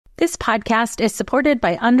This podcast is supported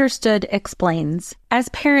by Understood Explains. As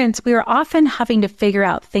parents, we are often having to figure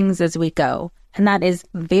out things as we go, and that is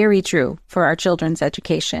very true for our children's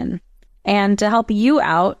education. And to help you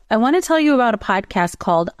out, I want to tell you about a podcast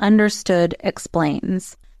called Understood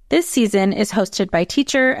Explains. This season is hosted by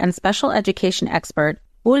teacher and special education expert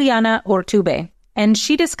Juliana Urtube, and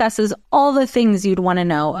she discusses all the things you'd want to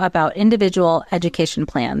know about individual education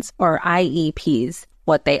plans, or IEPs,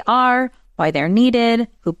 what they are, why they're needed,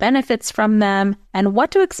 who benefits from them, and what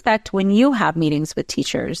to expect when you have meetings with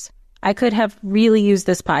teachers. I could have really used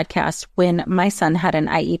this podcast when my son had an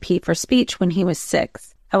IEP for speech when he was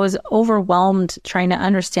 6. I was overwhelmed trying to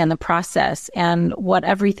understand the process and what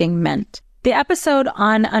everything meant. The episode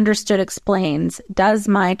on Understood Explains, Does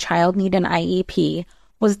My Child Need an IEP?,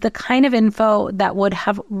 was the kind of info that would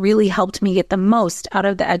have really helped me get the most out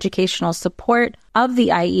of the educational support of the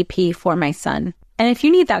IEP for my son. And if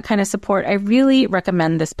you need that kind of support, I really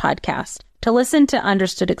recommend this podcast. To listen to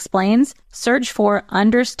Understood Explains, search for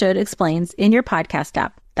Understood Explains in your podcast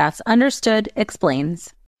app. That's Understood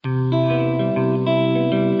Explains.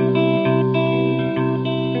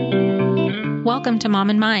 Welcome to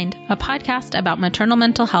Mom in Mind, a podcast about maternal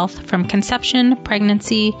mental health from conception,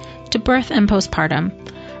 pregnancy, to birth and postpartum.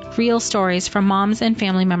 Real stories from moms and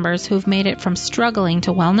family members who've made it from struggling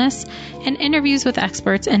to wellness, and interviews with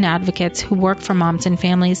experts and advocates who work for moms and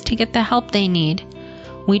families to get the help they need.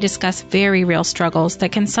 We discuss very real struggles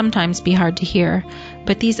that can sometimes be hard to hear,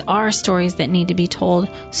 but these are stories that need to be told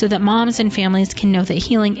so that moms and families can know that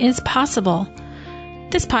healing is possible.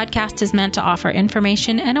 This podcast is meant to offer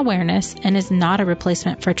information and awareness and is not a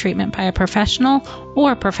replacement for treatment by a professional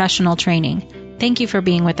or professional training. Thank you for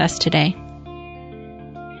being with us today.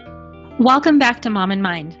 Welcome back to Mom in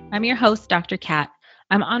Mind. I'm your host, Dr. Kat.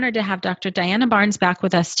 I'm honored to have Dr. Diana Barnes back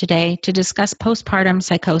with us today to discuss postpartum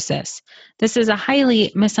psychosis. This is a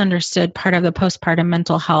highly misunderstood part of the postpartum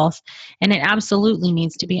mental health, and it absolutely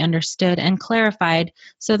needs to be understood and clarified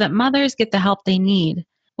so that mothers get the help they need.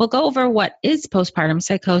 We'll go over what is postpartum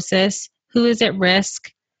psychosis, who is at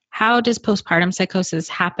risk, how does postpartum psychosis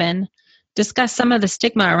happen, discuss some of the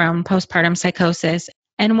stigma around postpartum psychosis,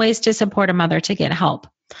 and ways to support a mother to get help.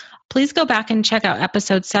 Please go back and check out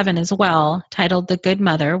episode 7 as well, titled The Good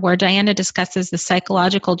Mother, where Diana discusses the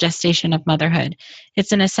psychological gestation of motherhood.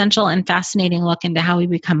 It's an essential and fascinating look into how we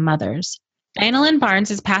become mothers. Diana Lynn Barnes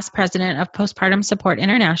is past president of Postpartum Support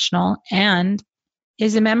International and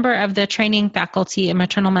is a member of the training faculty in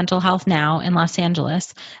maternal mental health now in Los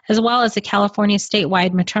Angeles, as well as the California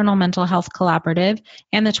statewide Maternal Mental Health Collaborative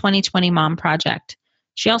and the 2020 Mom Project.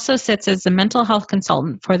 She also sits as the mental health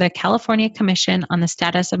consultant for the California Commission on the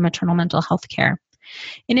Status of Maternal Mental Health Care.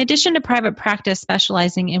 In addition to private practice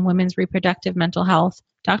specializing in women's reproductive mental health,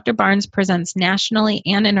 Dr. Barnes presents nationally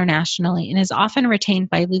and internationally and is often retained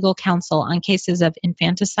by legal counsel on cases of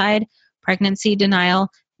infanticide, pregnancy denial,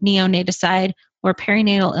 neonaticide, where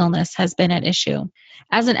perinatal illness has been at issue.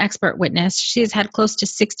 As an expert witness, she has had close to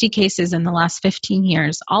 60 cases in the last 15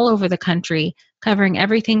 years all over the country, covering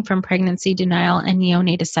everything from pregnancy denial and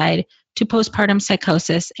neonaticide to postpartum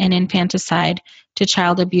psychosis and infanticide to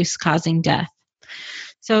child abuse causing death.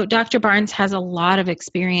 So Dr. Barnes has a lot of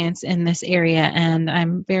experience in this area, and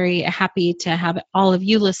I'm very happy to have all of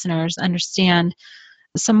you listeners understand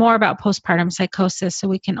some more about postpartum psychosis so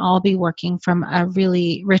we can all be working from a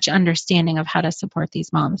really rich understanding of how to support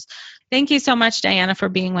these moms. Thank you so much, Diana, for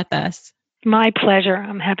being with us. My pleasure.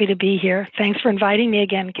 I'm happy to be here. Thanks for inviting me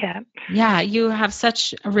again, Kat. Yeah, you have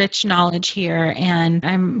such rich knowledge here, and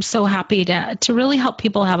I'm so happy to really help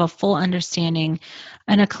people have a full understanding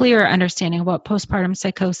and a clearer understanding of what postpartum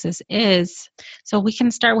psychosis is. So we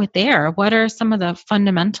can start with there. What are some of the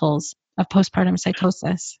fundamentals of postpartum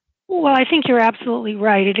psychosis? Well, I think you're absolutely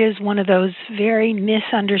right. It is one of those very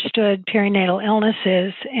misunderstood perinatal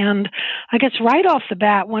illnesses. And I guess right off the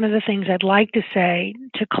bat, one of the things I'd like to say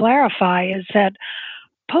to clarify is that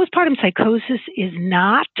postpartum psychosis is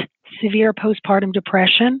not severe postpartum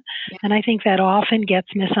depression. And I think that often gets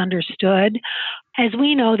misunderstood. As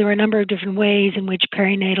we know, there are a number of different ways in which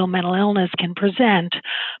perinatal mental illness can present.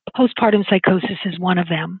 Postpartum psychosis is one of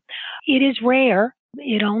them. It is rare.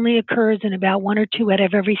 It only occurs in about 1 or 2 out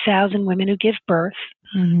of every 1,000 women who give birth.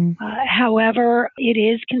 Mm-hmm. However, it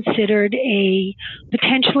is considered a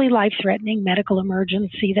potentially life-threatening medical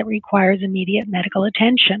emergency that requires immediate medical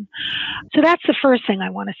attention. So that's the first thing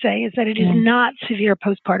I want to say, is that it is not severe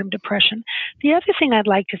postpartum depression. The other thing I'd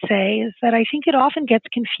like to say is that I think it often gets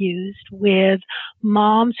confused with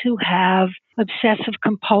moms who have obsessive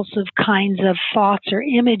compulsive kinds of thoughts or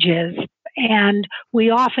images And we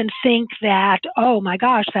often think that, oh my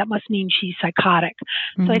gosh, that must mean she's psychotic.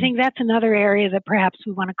 So I think that's another area that perhaps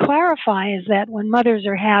we want to clarify, is that when mothers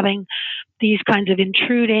are having these kinds of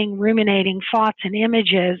intruding, ruminating thoughts and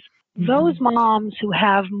images, those moms who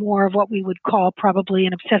have more of what we would call probably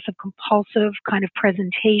an obsessive compulsive kind of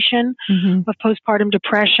presentation of postpartum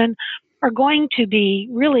depression are going to be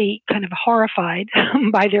really kind of horrified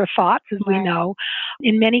by their thoughts, as we know.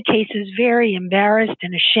 In many cases, very embarrassed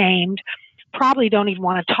and ashamed, probably don't even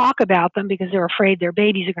want to talk about them because they're afraid their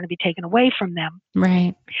babies are going to be taken away from them.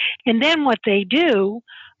 Right. And then what they do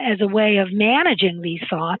as a way of managing these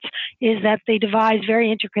thoughts is that they devise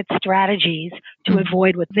very intricate strategies to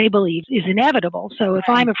avoid what they believe is inevitable. So if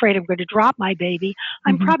I'm afraid I'm going to drop my baby,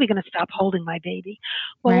 I'm probably going to stop holding my baby.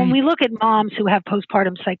 Well, when we look at moms who have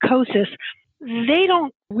postpartum psychosis, they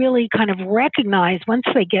don't really kind of recognize, once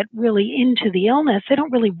they get really into the illness, they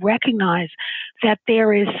don't really recognize that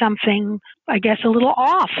there is something, I guess, a little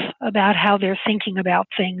off about how they're thinking about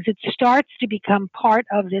things. It starts to become part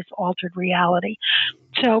of this altered reality.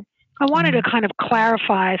 So I wanted to kind of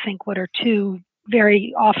clarify, I think, what are two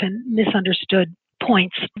very often misunderstood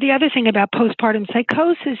points. The other thing about postpartum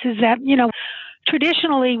psychosis is that,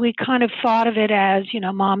 traditionally, we kind of thought of it as,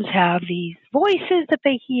 moms have these voices that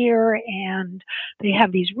they hear and they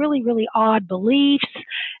have these really, really odd beliefs.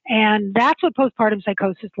 And that's what postpartum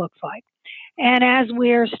psychosis looks like. And as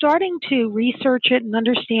we're starting to research it and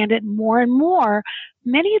understand it more and more,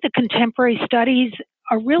 many of the contemporary studies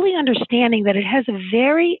are really understanding that it has a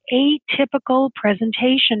very atypical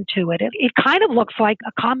presentation to it. It kind of looks like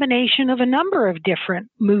a combination of a number of different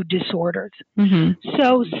mood disorders.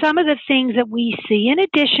 So some of the things that we see, in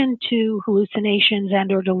addition to hallucinations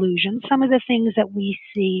and or delusions, some of the things that we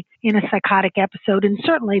see in a psychotic episode, and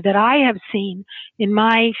certainly that I have seen in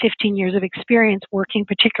my 15 years of experience working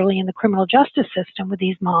particularly in the criminal justice system with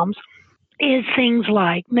these moms, is things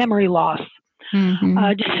like memory loss,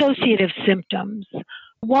 dissociative symptoms,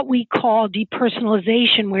 what we call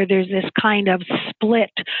depersonalization, where there's this kind of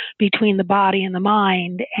split between the body and the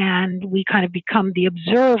mind, and we kind of become the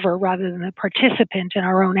observer rather than the participant in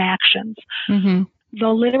our own actions. The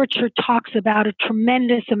literature talks about a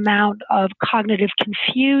tremendous amount of cognitive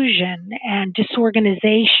confusion and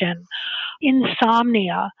disorganization,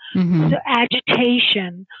 insomnia,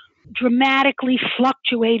 agitation, dramatically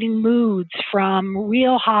fluctuating moods from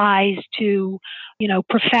real highs to,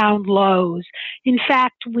 profound lows. In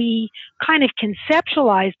fact, we kind of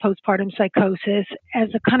conceptualize postpartum psychosis as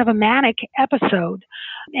a kind of a manic episode.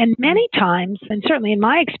 And many times, and certainly in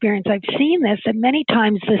my experience, I've seen this, that many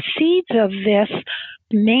times the seeds of this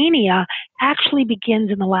mania actually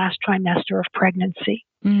begins in the last trimester of pregnancy.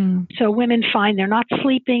 So women find they're not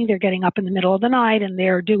sleeping, they're getting up in the middle of the night and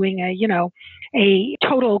they're doing a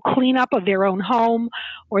total cleanup of their own home,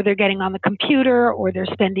 or they're getting on the computer, or they're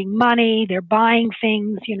spending money, they're buying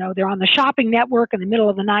things, they're on the shopping network in the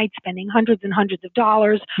middle of the night spending hundreds and hundreds of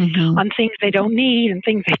dollars on things they don't need and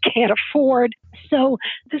things they can't afford. So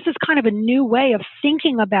this is kind of a new way of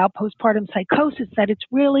thinking about postpartum psychosis, that it's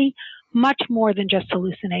really much more than just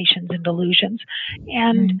hallucinations and delusions.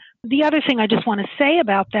 And the other thing I just want to say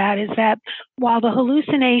about that is that while the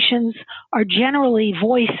hallucinations are generally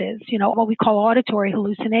voices, what we call auditory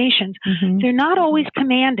hallucinations, they're not always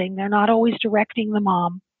commanding. They're not always directing the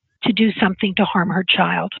mom to do something to harm her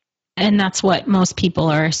child. And that's what most people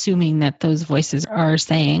are assuming that those voices are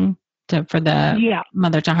saying for the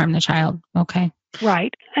mother to harm the child. Okay.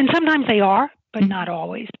 Right. And sometimes they are, but not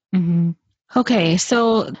always. Okay,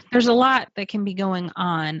 so there's a lot that can be going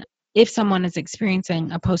on if someone is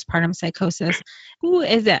experiencing a postpartum psychosis. Who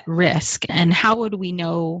is at risk, and how would we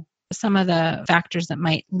know some of the factors that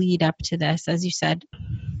might lead up to this, as you said?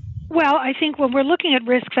 Well, I think when we're looking at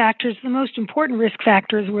risk factors, the most important risk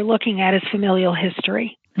factors we're looking at is familial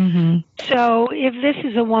history. So if this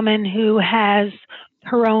is a woman who has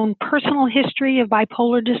her own personal history of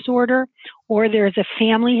bipolar disorder, or there's a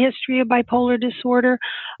family history of bipolar disorder,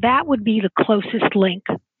 that would be the closest link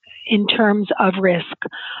in terms of risk.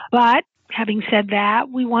 But having said that,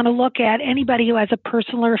 we want to look at anybody who has a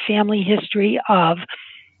personal or family history of,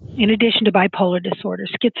 in addition to bipolar disorder,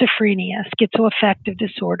 schizophrenia, schizoaffective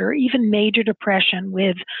disorder, even major depression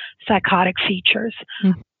with psychotic features.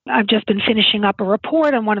 I've just been finishing up a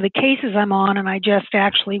report on one of the cases I'm on, and I just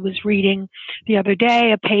actually was reading the other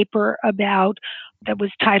day a paper that was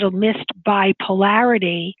titled Missed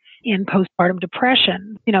Bipolarity in Postpartum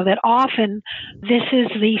Depression. That often this is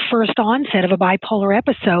the first onset of a bipolar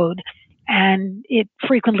episode, and it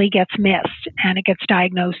frequently gets missed, and it gets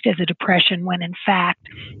diagnosed as a depression when in fact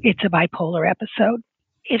it's a bipolar episode.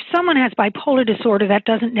 if someone has bipolar disorder, that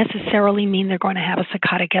doesn't necessarily mean they're going to have a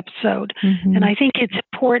psychotic episode. Mm-hmm. And I think it's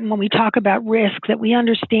important when we talk about risk that we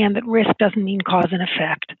understand that risk doesn't mean cause and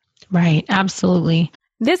effect. Right. Absolutely.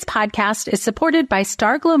 This podcast is supported by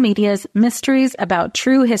Starglow Media's Mysteries About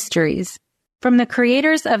True Histories. From the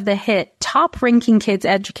creators of the hit top-ranking kids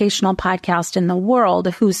educational podcast in the world,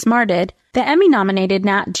 Who Smarted, the Emmy-nominated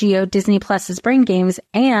Nat Geo Disney Plus's Brain Games,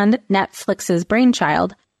 and Netflix's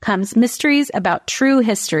Brainchild, comes Mysteries About True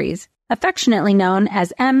Histories, affectionately known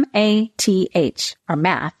as MATH, or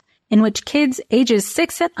math, in which kids ages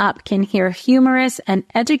 6 and up can hear humorous and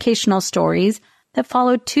educational stories that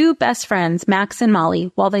follow two best friends, Max and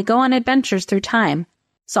Molly, while they go on adventures through time,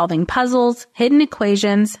 solving puzzles, hidden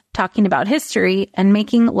equations, talking about history, and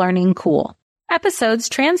making learning cool. Episodes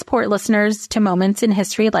transport listeners to moments in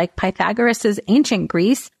history like Pythagoras' ancient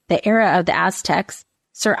Greece, the era of the Aztecs,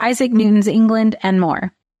 Sir Isaac Newton's England, and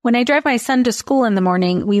more. When I drive my son to school in the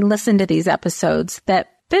morning, we listen to these episodes that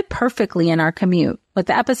fit perfectly in our commute, with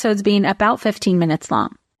the episodes being about 15 minutes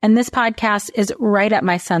long. And this podcast is right up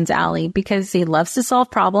my son's alley because he loves to solve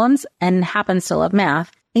problems and happens to love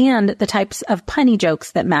math and the types of punny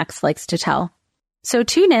jokes that Max likes to tell. So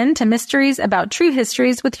tune in to Mysteries About True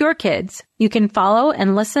Histories with your kids. You can follow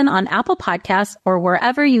and listen on Apple Podcasts or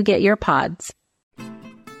wherever you get your pods.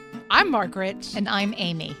 I'm Margaret. And I'm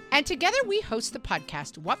Amy. And together we host the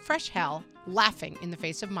podcast, What Fresh Hell? Laughing in the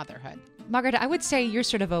Face of Motherhood. Margaret, I would say you're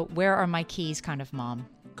sort of a where are my keys kind of mom.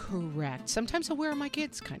 Correct. Sometimes a where are my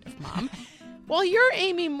kids kind of mom. Well, you're,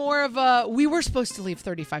 Amy, more of a we were supposed to leave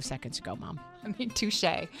 35 seconds ago, mom. I mean, touche.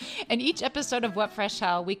 In each episode of What Fresh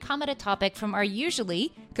Hell, we come at a topic from our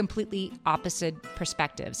usually completely opposite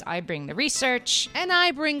perspectives. I bring the research. And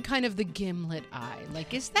I bring kind of the gimlet eye.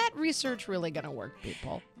 Like, is that research really going to work,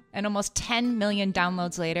 people? And almost 10 million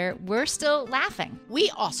downloads later, we're still laughing. We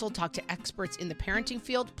also talk to experts in the parenting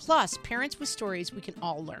field, plus parents with stories we can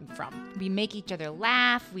all learn from. We make each other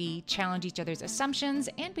laugh, we challenge each other's assumptions,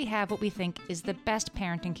 and we have what we think is the best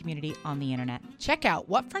parenting community on the internet. Check out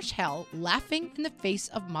What Fresh Hell? Laughing in the Face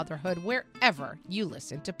of Motherhood wherever you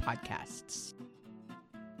listen to podcasts.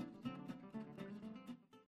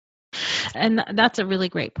 And that's a really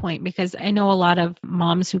great point because I know a lot of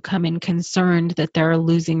moms who come in concerned that they're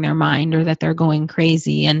losing their mind or that they're going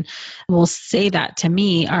crazy and will say that to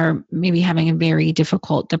me are maybe having a very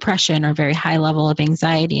difficult depression or very high level of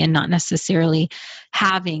anxiety and not necessarily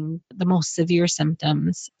having the most severe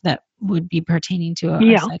symptoms that would be pertaining to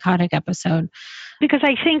a psychotic episode. Because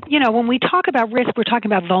I think, when we talk about risk, we're talking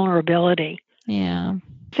about vulnerability. Yeah.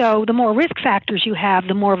 So the more risk factors you have,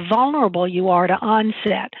 the more vulnerable you are to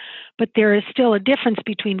onset. But there is still a difference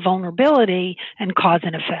between vulnerability and cause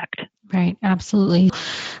and effect. Right, absolutely.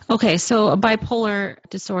 Okay, so a bipolar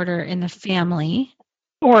disorder in the family.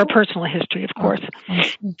 Or a personal history, of course.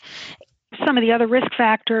 Some of the other risk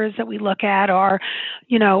factors that we look at are,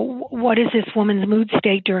 what is this woman's mood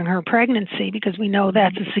state during her pregnancy? Because we know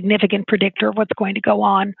that's a significant predictor of what's going to go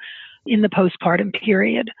on in the postpartum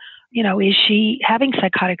period. Is she having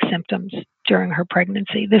psychotic symptoms during her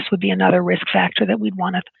pregnancy? This would be another risk factor that we'd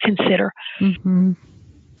want to consider. Mm-hmm.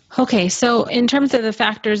 Okay, so in terms of the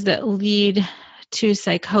factors that lead to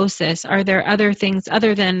psychosis, are there other things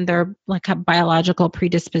other than their like a biological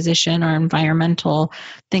predisposition or environmental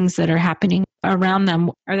things that are happening around them?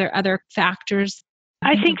 Are there other factors?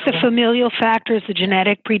 I think the familial factors, the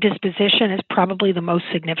genetic predisposition is probably the most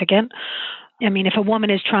significant. I mean, if a woman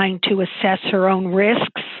is trying to assess her own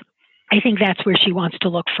risks, I think that's where she wants to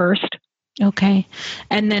look first. Okay.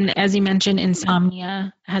 And then, as you mentioned,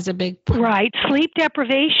 insomnia has a big part. Right. Sleep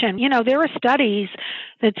deprivation. There are studies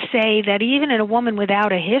that say that even in a woman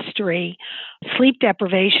without a history, sleep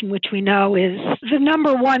deprivation, which we know is the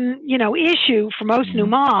number one, issue for most new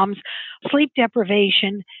moms, sleep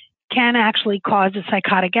deprivation can actually cause a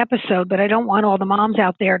psychotic episode, but I don't want all the moms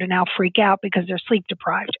out there to now freak out because they're sleep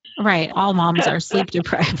deprived. Right. All moms are sleep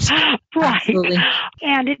deprived. Right. Absolutely.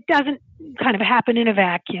 And it doesn't kind of happen in a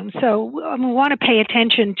vacuum. So we want to pay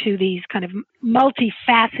attention to these kind of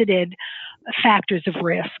multifaceted factors of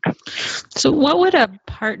risk. So what would a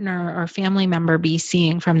partner or family member be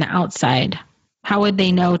seeing from the outside? How would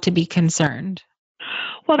they know to be concerned?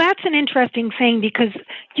 Well, that's an interesting thing because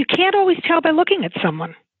you can't always tell by looking at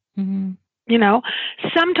someone. Mm-hmm.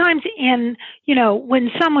 Sometimes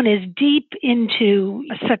when someone is deep into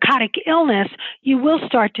a psychotic illness, you will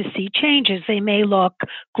start to see changes. They may look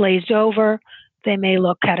glazed over. They may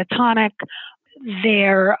look catatonic.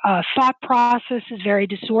 Their thought process is very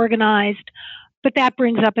disorganized. But that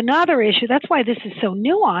brings up another issue. That's why this is so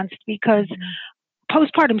nuanced, because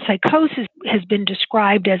postpartum psychosis has been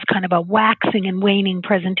described as kind of a waxing and waning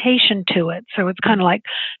presentation to it. So it's kind of like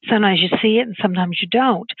sometimes you see it and sometimes you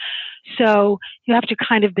don't. So you have to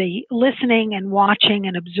kind of be listening and watching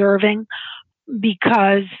and observing,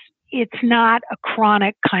 because it's not a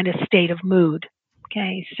chronic kind of state of mood.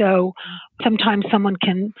 Okay, so sometimes someone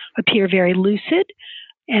can appear very lucid,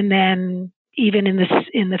 and then even in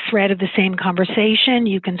the thread of the same conversation,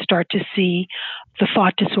 you can start to see the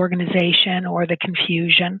thought disorganization or the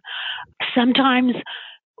confusion. Sometimes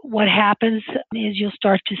what happens is you'll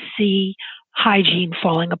start to see hygiene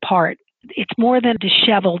falling apart. It's more than a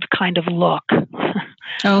disheveled kind of look.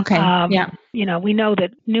 Okay. Yeah. We know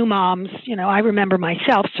that new moms, I remember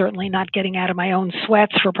myself certainly not getting out of my own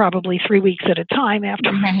sweats for probably 3 weeks at a time after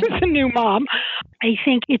I was a new mom. I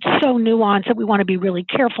think it's so nuanced that we want to be really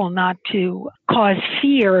careful not to cause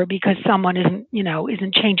fear because someone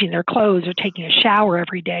isn't changing their clothes or taking a shower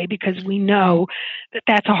every day, because we know that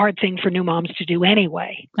that's a hard thing for new moms to do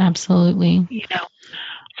anyway. Absolutely.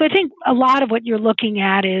 So I think a lot of what you're looking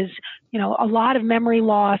at is, a lot of memory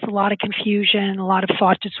loss, a lot of confusion, a lot of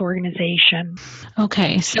thought disorganization.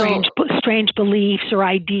 Okay. So strange beliefs or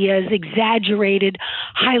ideas, exaggerated,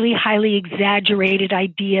 highly exaggerated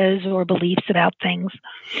ideas or beliefs about things.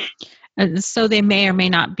 So they may or may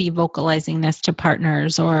not be vocalizing this to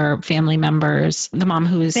partners or family members, the mom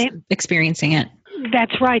who is experiencing it.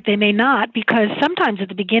 That's right. They may not, because sometimes at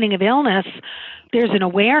the beginning of illness, there's an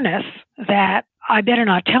awareness that I better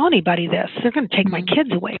not tell anybody this. They're going to take my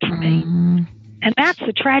kids away from me. And that's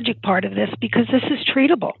the tragic part of this, because this is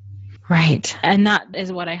treatable. Right. And that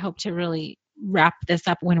is what I hope to really wrap this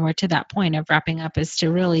up when we're to that point of wrapping up, is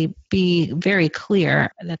to really be very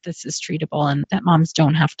clear that this is treatable and that moms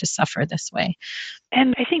don't have to suffer this way.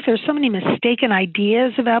 And I think there's so many mistaken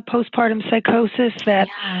ideas about postpartum psychosis that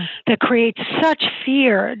create such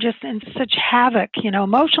fear, and such havoc,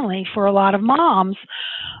 emotionally for a lot of moms.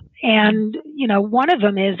 And, one of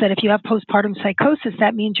them is that if you have postpartum psychosis,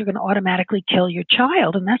 that means you're going to automatically kill your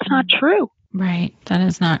child. And that's not true. Right. That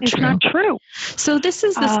is not true. It's not true. So this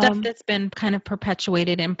is the stuff that's been kind of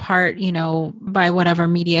perpetuated in part, by whatever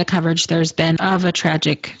media coverage there's been of a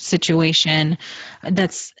tragic situation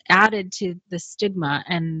that's added to the stigma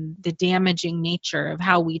and the damaging nature of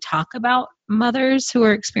how we talk about mothers who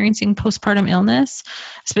are experiencing postpartum illness,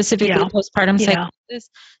 specifically postpartum psychosis.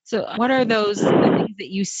 So what are those things that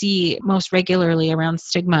you see most regularly around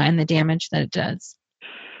stigma and the damage that it does?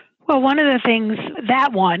 Well, one of the things,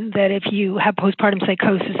 that if you have postpartum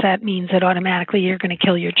psychosis, that means that automatically you're going to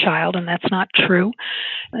kill your child, and that's not true.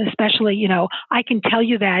 Especially, I can tell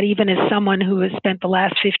you that even as someone who has spent the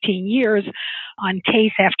last 15 years on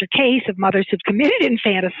case after case of mothers who've committed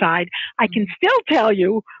infanticide, I can still tell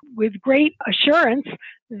you with great assurance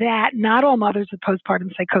that not all mothers with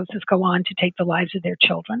postpartum psychosis go on to take the lives of their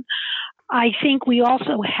children. I think we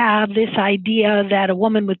also have this idea that a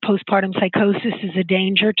woman with postpartum psychosis is a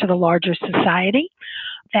danger to the larger society.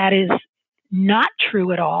 That is not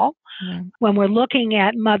true at all. When we're looking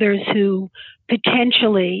at mothers who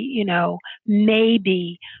potentially, may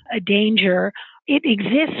be a danger, it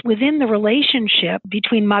exists within the relationship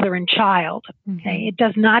between mother and child. Okay? It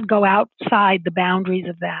does not go outside the boundaries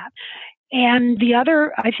of that. And the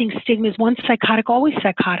other, I think, stigma is once psychotic, always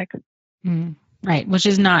psychotic. Right, which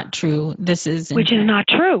is not true. Which is not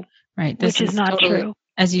true. Right, which is not totally true.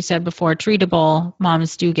 As you said before, treatable.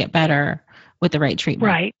 Moms do get better with the right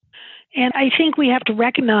treatment. Right. And I think we have to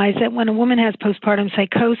recognize that when a woman has postpartum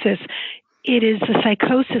psychosis, it is the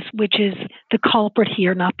psychosis which is the culprit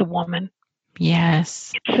here, not the woman.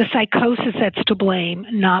 Yes. It's the psychosis that's to blame,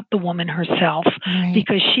 not the woman herself,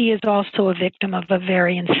 because she is also a victim of a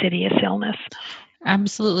very insidious illness.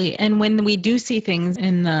 Absolutely. And when we do see things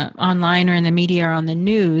in the online or in the media or on the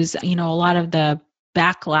news, a lot of the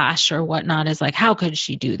backlash or whatnot is like, how could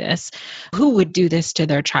she do this? Who would do this to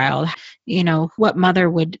their child? What mother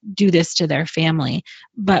would do this to their family?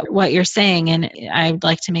 But what you're saying, and I'd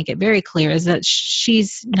like to make it very clear, is that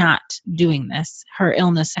she's not doing this. Her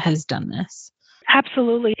illness has done this.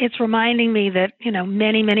 Absolutely. It's reminding me that,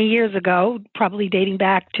 many, many years ago, probably dating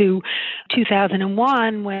back to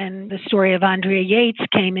 2001, when the story of Andrea Yates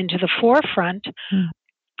came into the forefront,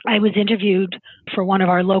 I was interviewed for one of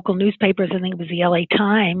our local newspapers, I think it was the LA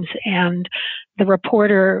Times, and the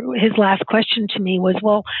reporter, his last question to me was,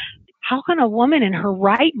 well, how can a woman in her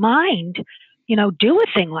right mind, do a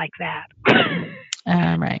thing like that?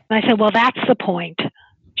 Right. And I said, well, that's the point.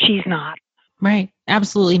 She's not. Right.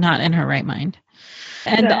 Absolutely not in her right mind.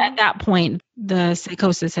 And at that point, the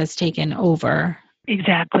psychosis has taken over.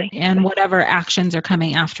 Exactly. And whatever actions are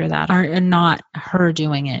coming after that are not her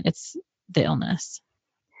doing it. It's the illness.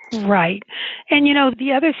 Right. And,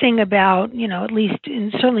 the other thing about, at least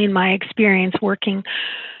certainly in my experience working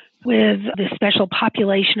with the special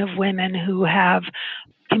population of women who have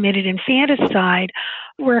committed infanticide,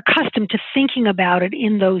 we're accustomed to thinking about it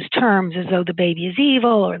in those terms as though the baby is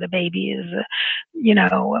evil or the baby is,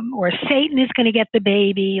 or Satan is going to get the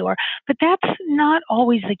baby, but that's not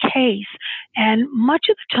always the case. And much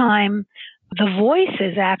of the time, the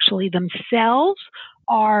voices actually themselves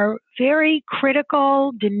are very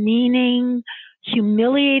critical, demeaning,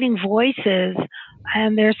 humiliating voices,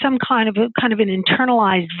 and there's some kind of an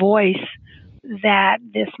internalized voice that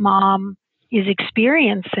this mom is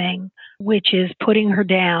experiencing, which is putting her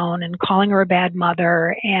down and calling her a bad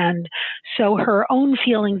mother. And so her own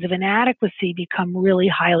feelings of inadequacy become really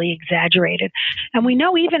highly exaggerated. And we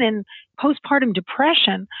know even in postpartum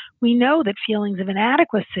depression, we know that feelings of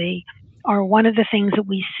inadequacy are one of the things that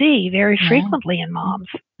we see very frequently in moms.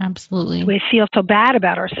 Absolutely. We feel so bad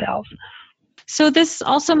about ourselves. So this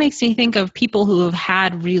also makes me think of people who have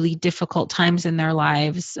had really difficult times in their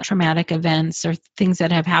lives, traumatic events or things that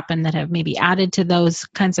have happened that have maybe added to those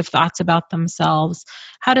kinds of thoughts about themselves.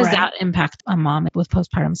 How does that impact a mom with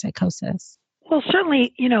postpartum psychosis? Well,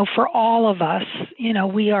 certainly, for all of us,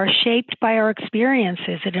 we are shaped by our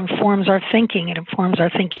experiences. It informs our thinking. It informs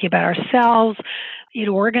our thinking about ourselves. It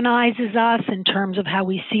organizes us in terms of how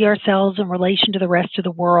we see ourselves in relation to the rest of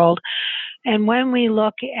the world. And when we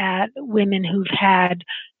look at women who've had,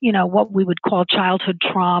 what we would call childhood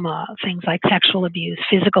trauma, things like sexual abuse,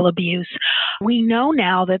 physical abuse, we know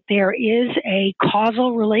now that there is a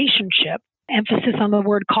causal relationship, emphasis on the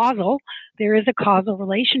word causal. There is a causal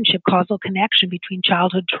relationship, causal connection between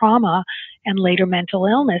childhood trauma and later mental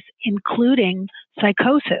illness, including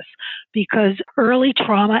psychosis, because early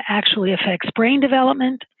trauma actually affects brain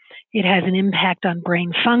development. It has an impact on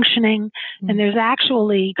brain functioning, and there's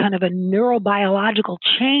actually kind of a neurobiological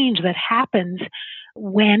change that happens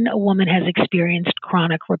when a woman has experienced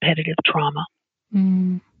chronic repetitive trauma.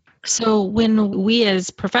 So when we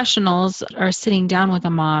as professionals are sitting down with a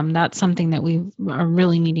mom, that's something that we are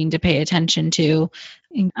really needing to pay attention to,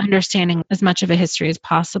 understanding as much of a history as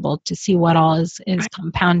possible to see what all is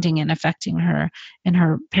compounding and affecting her in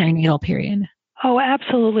her perinatal period. Oh,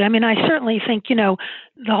 absolutely. I mean, I certainly think,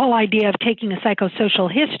 the whole idea of taking a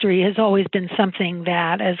psychosocial history has always been something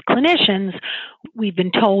that as clinicians, we've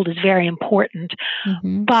been told is very important.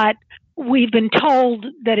 Mm-hmm. But we've been told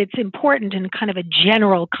that it's important in kind of a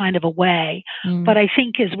general kind of a way. Mm. But I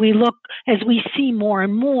think as we see more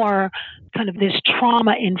and more kind of this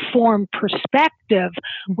trauma-informed perspective,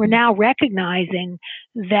 we're now recognizing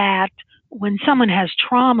that when someone has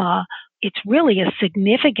trauma, it's really a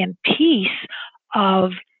significant piece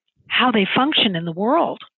of how they function in the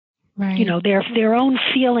world. Right. Their own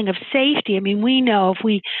feeling of safety. I mean, we know if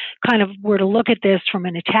we kind of were to look at this from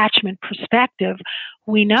an attachment perspective,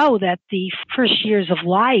 we know that the first years of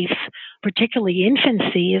life, particularly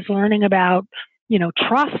infancy, is learning about,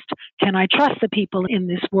 trust. Can I trust the people in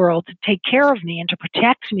this world to take care of me and to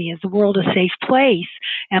protect me? Is the world a safe place?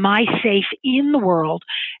 Am I safe in the world?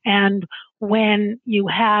 And when you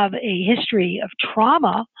have a history of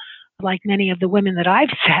trauma, like many of the women that I've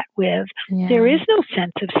sat with, there is no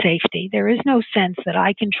sense of safety. There is no sense that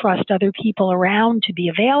I can trust other people around to be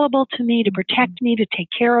available to me, to protect me, to take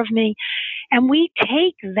care of me. And we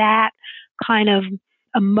take that kind of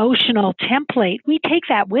emotional template, we take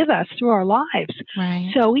that with us through our lives.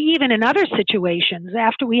 Right. So even in other situations,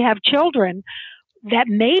 after we have children that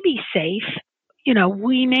may be safe,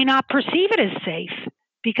 we may not perceive it as safe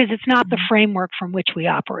because it's not the framework from which we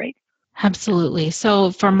operate. Absolutely.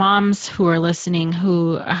 So for moms who are listening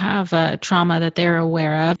who have a trauma that they're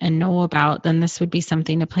aware of and know about, then this would be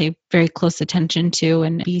something to pay very close attention to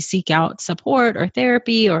and seek out support or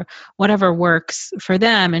therapy or whatever works for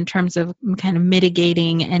them in terms of kind of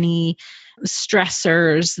mitigating any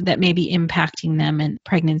stressors that may be impacting them in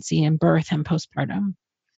pregnancy and birth and postpartum.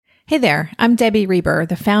 Hey there, I'm Debbie Reber,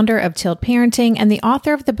 the founder of Tilt Parenting and the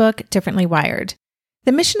author of the book Differently Wired.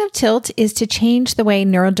 The mission of Tilt is to change the way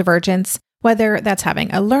neurodivergence, whether that's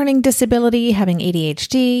having a learning disability, having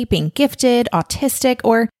ADHD, being gifted, autistic,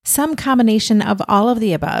 or some combination of all of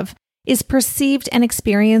the above, is perceived and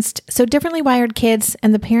experienced so differently wired kids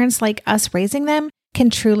and the parents like us raising them can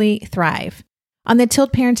truly thrive. On the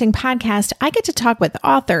Tilt Parenting podcast, I get to talk with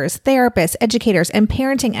authors, therapists, educators, and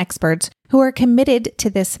parenting experts who are committed to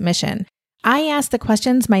this mission. I ask the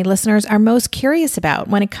questions my listeners are most curious about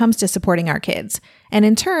when it comes to supporting our kids. And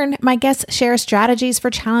in turn, my guests share strategies for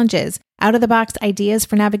challenges, out-of-the-box ideas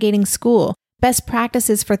for navigating school, best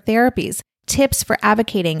practices for therapies, tips for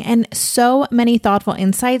advocating, and so many thoughtful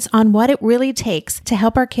insights on what it really takes to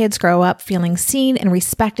help our kids grow up feeling seen and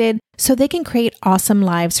respected so they can create awesome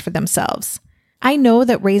lives for themselves. I know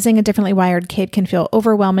that raising a differently wired kid can feel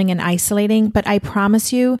overwhelming and isolating, but I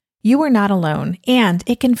promise you, you are not alone, and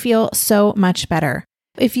it can feel so much better.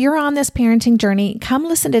 If you're on this parenting journey, come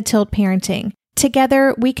listen to Tilt Parenting.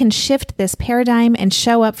 Together, we can shift this paradigm and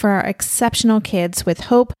show up for our exceptional kids with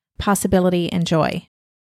hope, possibility, and joy.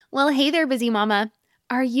 Well, hey there, busy mama.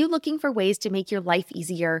 Are you looking for ways to make your life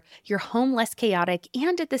easier, your home less chaotic,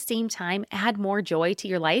 and at the same time add more joy to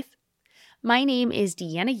your life? My name is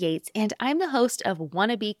Deanna Yates, and I'm the host of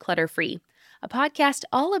Wanna Be Clutter-Free, a podcast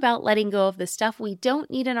all about letting go of the stuff we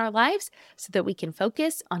don't need in our lives so that we can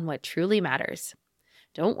focus on what truly matters.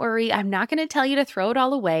 Don't worry, I'm not going to tell you to throw it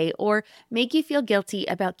all away or make you feel guilty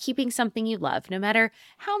about keeping something you love, no matter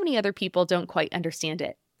how many other people don't quite understand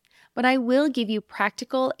it. But I will give you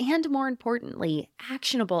practical and, more importantly,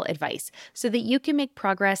 actionable advice so that you can make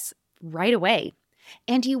progress right away.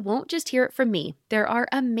 And you won't just hear it from me. There are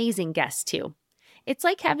amazing guests too. It's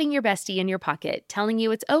like having your bestie in your pocket telling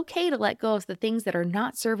you it's okay to let go of the things that are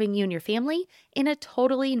not serving you and your family in a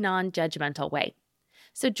totally non-judgmental way.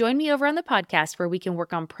 So join me over on the podcast where we can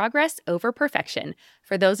work on progress over perfection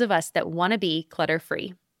for those of us that want to be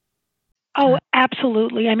clutter-free. Oh,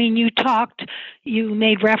 absolutely. I mean, you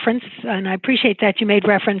made reference, and I appreciate that you made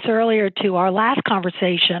reference earlier to our last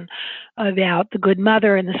conversation about the good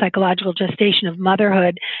mother and the psychological gestation of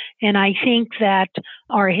motherhood. And I think that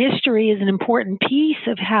our history is an important piece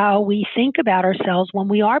of how we think about ourselves when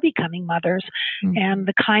we are becoming mothers and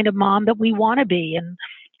the kind of mom that we want to be. And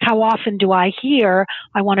how often do I hear,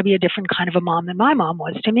 I want to be a different kind of a mom than my mom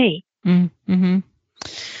was to me? Mm-hmm.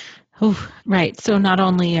 Oh, right. So not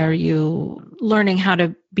only are you learning how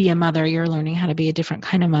to be a mother, you're learning how to be a different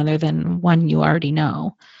kind of mother than one you already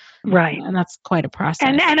know. Right. And that's quite a process.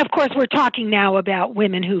 And of course, we're talking now about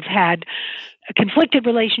women who've had conflicted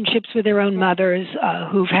relationships with their own mothers,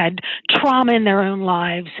 who've had trauma in their own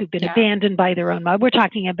lives, who've been abandoned by their own mother. We're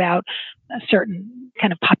talking about a certain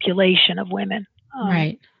kind of population of women.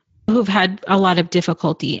 Right. Who've had a lot of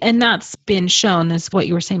difficulty. And that's been shown, as what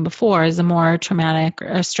you were saying before, is the more traumatic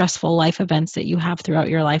or stressful life events that you have throughout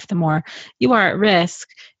your life, the more you are at risk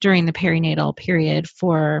during the perinatal period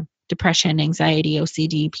for depression, anxiety,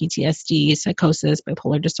 OCD, PTSD, psychosis,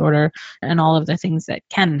 bipolar disorder, and all of the things that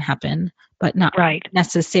can happen, but not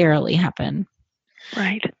necessarily happen.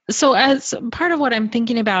 Right. So as part of what I'm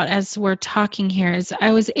thinking about as we're talking here is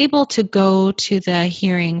I was able to go to the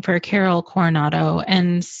hearing for Carol Coronado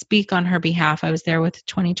and speak on her behalf. I was there with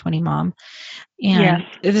 2020 Mom. And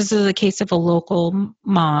this is a case of a local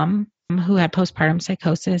mom who had postpartum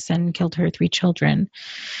psychosis and killed her 3 children.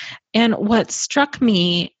 And what struck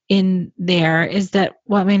me in there is that,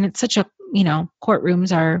 well, I mean, it's such a,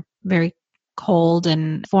 courtrooms are very cold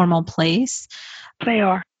and formal place. They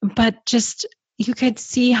are. But just you could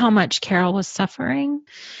see how much Carol was suffering.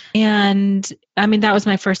 And I mean, that was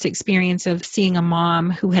my first experience of seeing a mom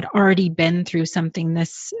who had already been through something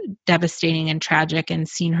this devastating and tragic and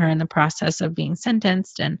seen her in the process of being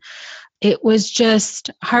sentenced. And it was just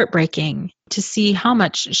heartbreaking to see how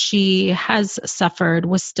much she has suffered,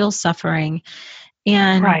 was still suffering,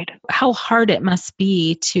 and how hard it must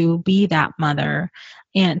be to be that mother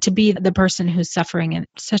and to be the person who's suffering in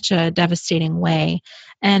such a devastating way.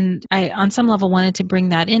 And I, on some level, wanted to bring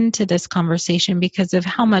that into this conversation because of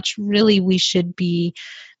how much really we should be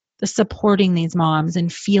supporting these moms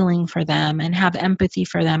and feeling for them and have empathy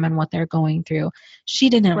for them and what they're going through. She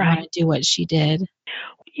didn't want to do what she did.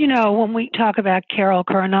 When we talk about Carol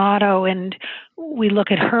Coronado and we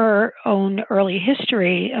look at her own early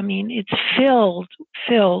history, I mean, it's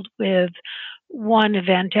filled with one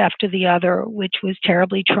event after the other, which was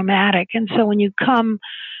terribly traumatic. And so when you come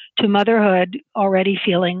to motherhood already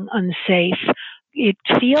feeling unsafe, it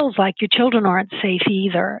feels like your children aren't safe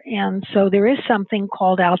either. And so there is something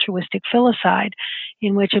called altruistic filicide,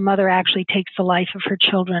 in which a mother actually takes the life of her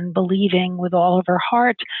children, believing with all of her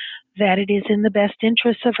heart that it is in the best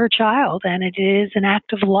interests of her child and it is an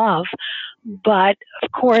act of love. But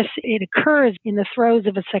of course, it occurs in the throes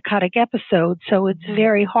of a psychotic episode. So it's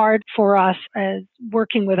very hard for us, as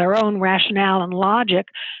working with our own rationale and logic,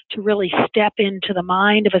 to really step into the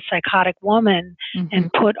mind of a psychotic woman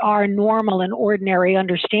and put our normal and ordinary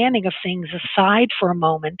understanding of things aside for a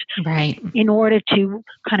moment, in order to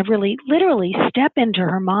kind of really literally step into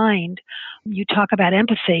her mind. You talk about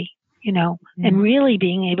empathy, and really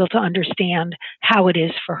being able to understand how it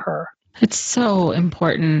is for her. It's so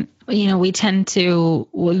important. We tend to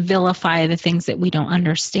vilify the things that we don't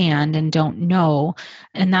understand and don't know.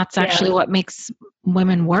 And that's actually what makes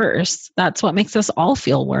women worse. That's what makes us all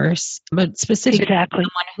feel worse, but specifically Exactly.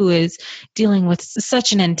 someone who is dealing with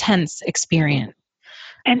such an intense experience.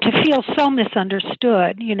 And to feel so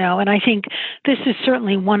misunderstood, and I think this is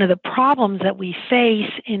certainly one of the problems that we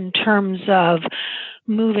face in terms of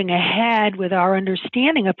moving ahead with our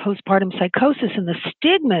understanding of postpartum psychosis and the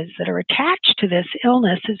stigmas that are attached to this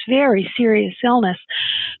illness, this very serious illness,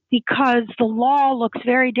 because the law looks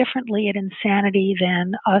very differently at insanity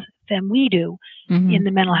than we do in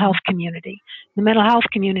the mental health community. In the mental health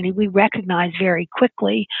community, we recognize very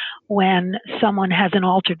quickly when someone has an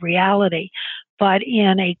altered reality. But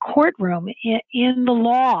in a courtroom, in the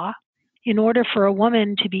law, in order for a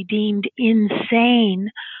woman to be deemed insane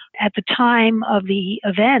at the time of the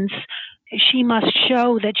events, she must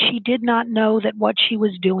show that she did not know that what she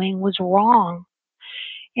was doing was wrong.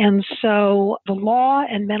 And so the law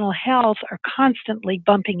and mental health are constantly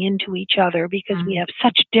bumping into each other because we have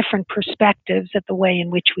such different perspectives at the way in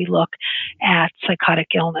which we look at psychotic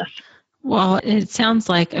illness. Well, it sounds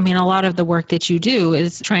like, a lot of the work that you do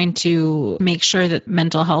is trying to make sure that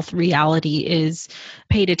mental health reality is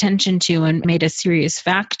paid attention to and made a serious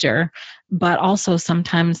factor, but also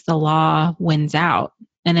sometimes the law wins out,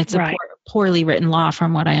 and it's a poorly written law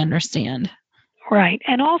from what I understand. Right.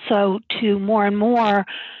 And also to more and more,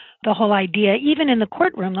 the whole idea, even in the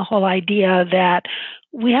courtroom, the whole idea that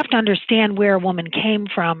we have to understand where a woman came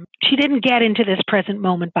from. She didn't get into this present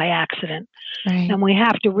moment by accident. Right. And we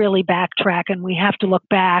have to really backtrack and we have to look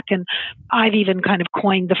back. And I've even kind of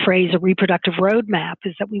coined the phrase a reproductive roadmap,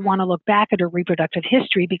 is that we want to look back at her reproductive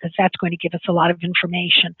history because that's going to give us a lot of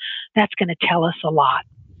information. That's going to tell us a lot.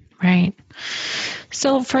 Right.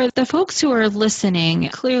 So for the folks who are listening,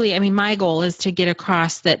 clearly, my goal is to get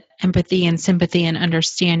across that empathy and sympathy and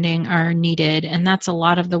understanding are needed. And that's a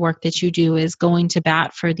lot of the work that you do, is going to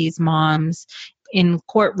bat for these moms in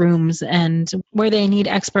courtrooms and where they need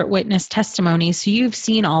expert witness testimony. So you've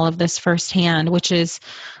seen all of this firsthand,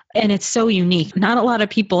 and it's so unique. Not a lot of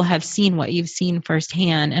people have seen what you've seen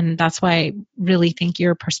firsthand. And that's why I really think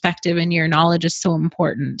your perspective and your knowledge is so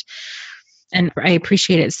important. And I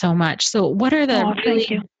appreciate it so much. So what are the thank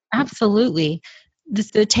you. Absolutely.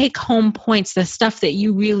 The take-home points, the stuff that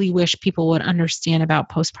you really wish people would understand about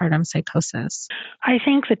postpartum psychosis? I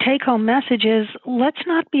think the take-home message is, let's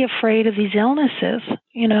not be afraid of these illnesses,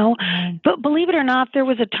 But believe it or not, there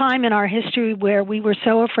was a time in our history where we were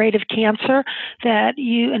so afraid of cancer that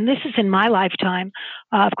and this is in my lifetime,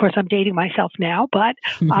 of course I'm dating myself now, but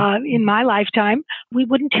in my lifetime, we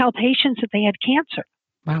wouldn't tell patients that they had cancer.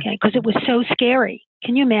 Wow. Okay, because it was so scary.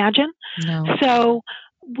 Can you imagine? No. So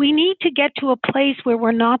we need to get to a place where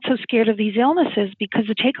we're not so scared of these illnesses, because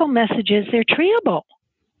the take-home message is they're treatable.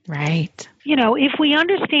 Right. If we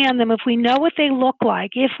understand them, if we know what they look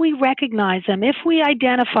like, if we recognize them, if we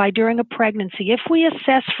identify during a pregnancy, if we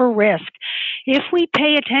assess for risk, if we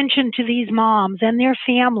pay attention to these moms and their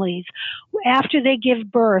families after they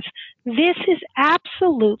give birth, this is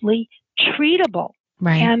absolutely treatable.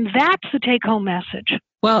 Right. And that's the take-home message.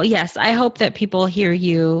 Well, yes, I hope that people hear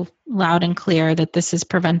you loud and clear, that this is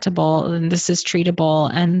preventable and this is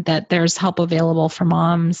treatable, and that there's help available for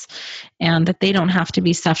moms, and that they don't have to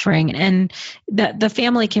be suffering, and that the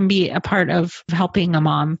family can be a part of helping a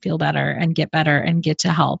mom feel better and get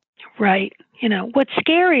to help. Right. What's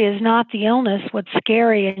scary is not the illness. What's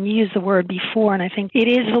scary, and you used the word before, and I think it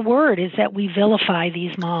is the word, is that we vilify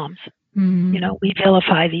these moms. We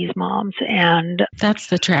vilify these moms, and that's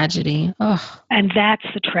the tragedy. And that's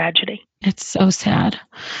the tragedy. It's so sad.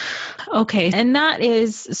 Okay. And that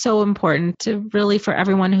is so important to really, for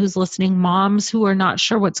everyone who's listening, moms who are not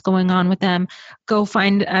sure what's going on with them, go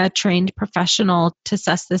find a trained professional to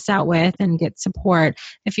suss this out with and get support.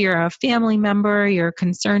 If you're a family member, you're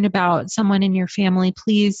concerned about someone in your family,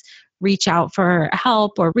 please reach out for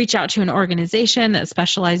help, or reach out to an organization that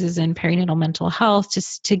specializes in perinatal mental health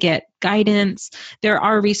just to get guidance. There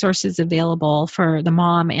are resources available for the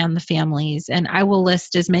mom and the families, and I will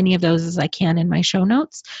list as many of those as I can in my show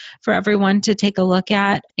notes for everyone to take a look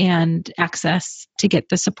at and access to get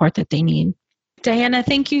the support that they need. Diana,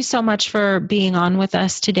 thank you so much for being on with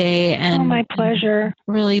us today, and my pleasure.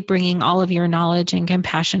 Really bringing all of your knowledge and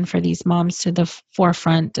compassion for these moms to the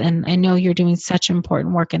forefront. And I know you're doing such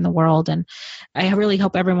important work in the world, and I really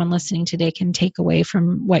hope everyone listening today can take away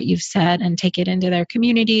from what you've said and take it into their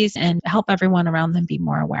communities and help everyone around them be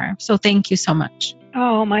more aware. So thank you so much.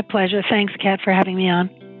 Oh, my pleasure. Thanks, Kat, for having me on.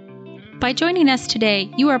 By joining us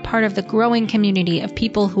today, you are part of the growing community of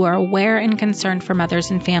people who are aware and concerned for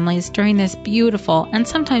mothers and families during this beautiful and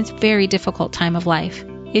sometimes very difficult time of life.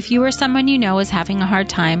 If you or someone you know is having a hard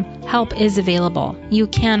time, help is available. You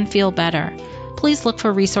can feel better. please look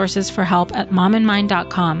for resources for help at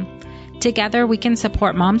momandmind.com. Together, we can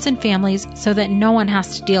support moms and families so that no one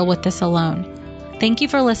has to deal with this alone. Thank you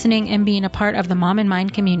for listening and being a part of the Mom and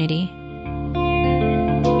Mind community.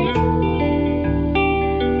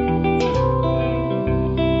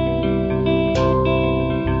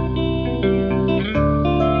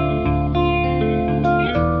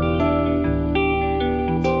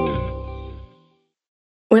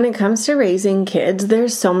 When it comes to raising kids,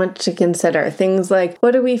 there's so much to consider. Things like,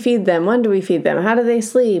 what do we feed them? When do we feed them? How do they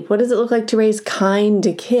sleep? What does it look like to raise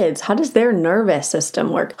kind kids? How does their nervous system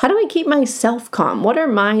work? How do I keep myself calm? What are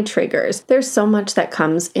my triggers? There's so much that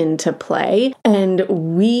comes into play, and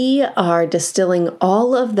we are distilling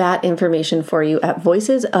all of that information for you at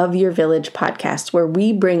Voices of Your Village podcast, where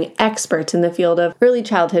we bring experts in the field of early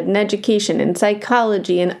childhood and education and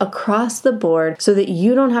psychology and across the board so that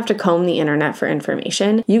you don't have to comb the internet for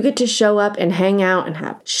information. You get to show up and hang out and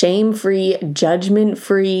have shame-free,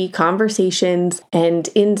 judgment-free conversations and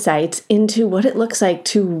insights into what it looks like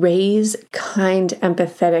to raise kind,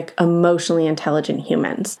 empathetic, emotionally intelligent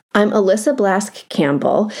humans. I'm Alyssa Blask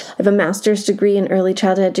Campbell. I have a master's degree in early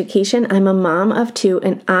childhood education. I'm a mom of 2,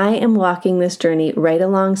 and I am walking this journey right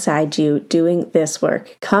alongside you doing this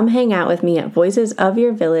work. Come hang out with me at Voices of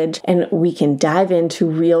Your Village, and we can dive into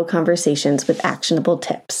real conversations with actionable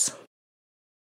tips.